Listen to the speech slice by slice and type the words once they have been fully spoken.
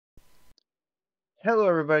Hello,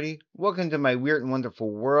 everybody. Welcome to my weird and wonderful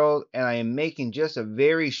world. And I am making just a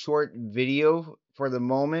very short video for the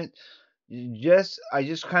moment. I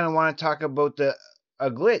just kind of want to talk about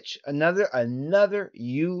a glitch, another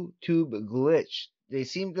YouTube glitch. They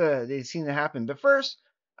seem to happen. But first,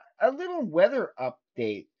 a little weather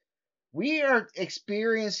update. We are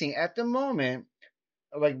experiencing at the moment,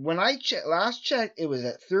 like when last checked, it was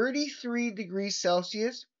at 33 degrees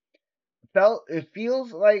Celsius. It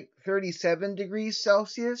feels like 37 degrees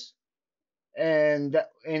Celsius, and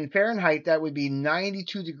in Fahrenheit that would be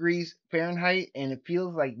 92 degrees Fahrenheit, and it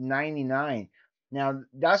feels like 99. Now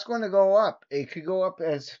that's going to go up. It could go up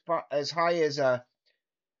as high as a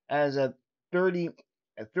 30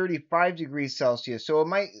 35 degrees Celsius. So it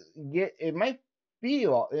might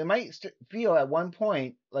feel at one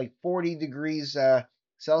point like 40 degrees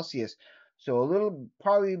Celsius. So a little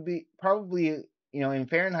probably in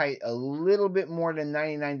Fahrenheit a little bit more than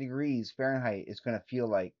 99 degrees Fahrenheit is going to feel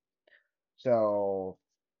like. So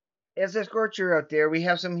it's a scorcher out there. We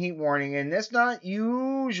have some heat warning, and that's not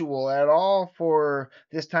usual at all for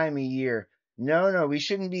this time of year. No, no, we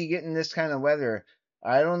shouldn't be getting this kind of weather.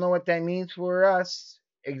 I don't know what that means for us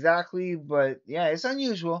exactly, but yeah, it's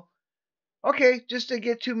unusual. Okay, just to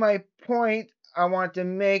get to my point, I want to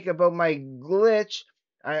make about my glitch.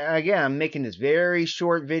 Again, I'm making this very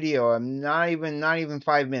short video. I'm not even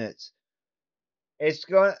 5 minutes. It's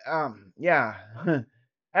going, yeah.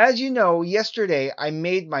 As you know, yesterday I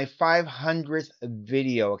made my 500th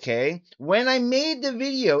video, okay? When I made the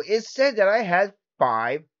video, it said that I had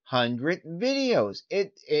 500 videos.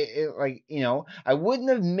 I wouldn't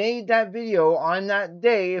have made that video on that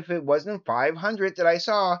day if it wasn't 500 that I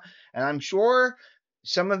saw. And I'm sure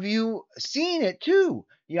some of you seen it too.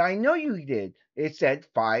 Yeah, I know you did. It said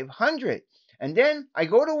 500. And then I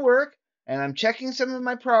go to work and I'm checking some of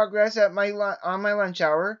my progress on my lunch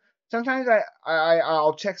hour. Sometimes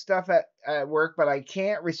I'll check stuff at work, but I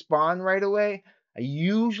can't respond right away.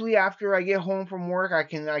 Usually after I get home from work, I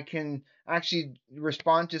can actually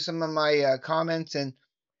respond to some of my comments and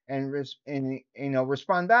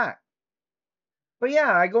respond back. But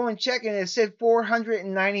yeah, I go and check and it said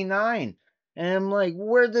 499, and I'm like,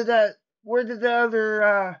 where did the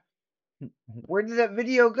other where did that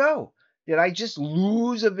video go? Did I just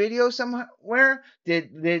lose a video somewhere?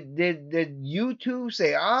 Did YouTube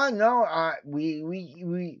say, "Ah, no,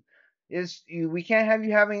 we can't have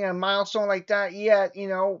you having a milestone like that yet.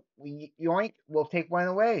 Yoink, we'll take one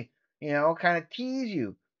away. Kind of tease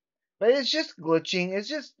you." But it's just glitching. It's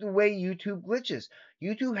just the way YouTube glitches.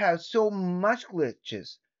 YouTube has so much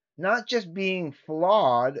glitches, not just being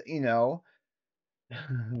flawed, in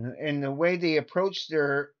the way they approach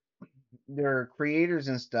their creators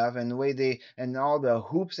and stuff, and the way they and all the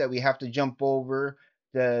hoops that we have to jump over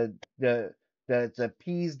the the to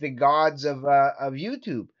appease the gods of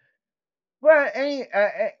YouTube. But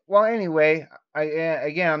anyway,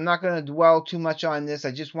 again, I'm not going to dwell too much on this.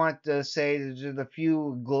 I just want to say there's a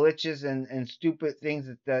few glitches and stupid things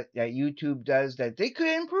that YouTube does that they could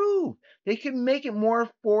improve. They could make it more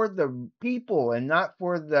for the people and not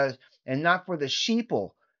for the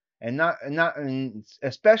sheeple, and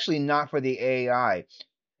especially not for the AI.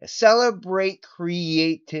 Celebrate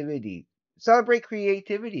creativity. Celebrate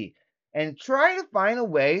creativity. And try to find a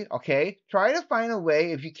way, okay? Try to find a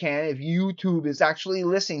way if you can, if YouTube is actually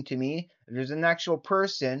listening to me, if there's an actual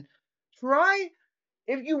person, try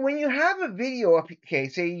when you have a video up, okay,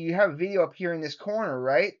 say you have a video up here in this corner,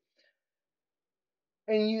 right?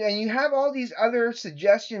 And you have all these other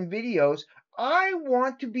suggestion videos. I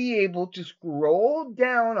want to be able to scroll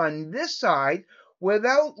down on this side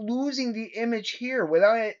without losing the image here,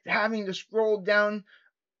 without it having to scroll down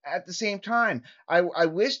at the same time. I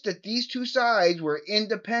wish that these two sides were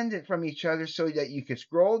independent from each other so that you could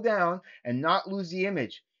scroll down and not lose the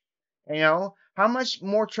image. How much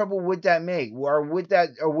more trouble would that make? Or would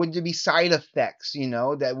there be side effects,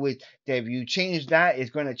 that if you change that, it's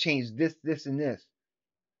going to change this, and this.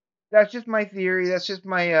 That's just my theory. That's just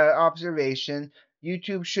my observation.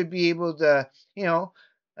 YouTube should be able to,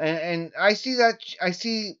 and I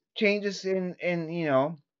see changes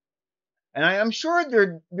and I'm sure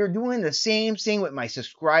they're doing the same thing with my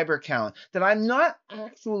subscriber count. That I'm not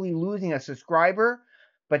actually losing a subscriber,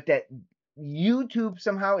 but that YouTube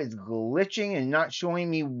somehow is glitching and not showing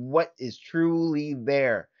me what is truly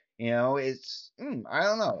there. I don't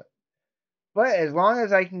know. But as long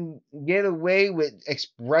as I can get away with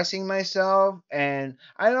expressing myself, and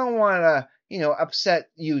I don't want to, upset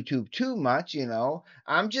YouTube too much,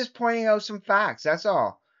 I'm just pointing out some facts. That's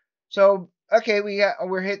all. So, okay,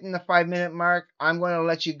 we're hitting the 5 minute mark. I'm going to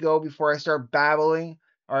let you go before I start babbling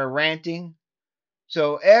or ranting.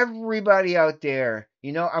 So everybody out there,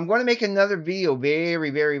 I'm going to make another video very,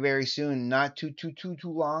 very, very soon. Not too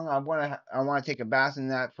long. I want to take a bath in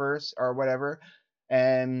that first or whatever.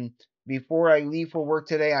 And before I leave for work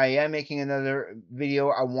today, I am making another video.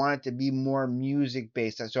 I want it to be more music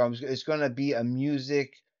based. So it's going to be a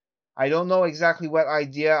music. I don't know exactly what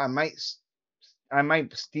idea. I might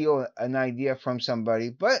steal an idea from somebody,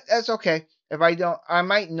 but that's okay. If I don't, I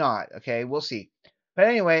might not. Okay, we'll see. But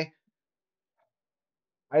anyway,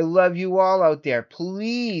 I love you all out there.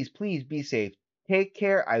 Please, please be safe. Take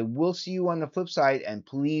care. I will see you on the flip side. And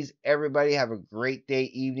please, everybody, have a great day,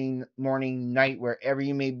 evening, morning, night, wherever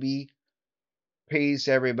you may be. Peace,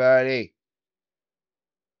 everybody.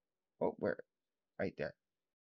 Oh, where? Right there.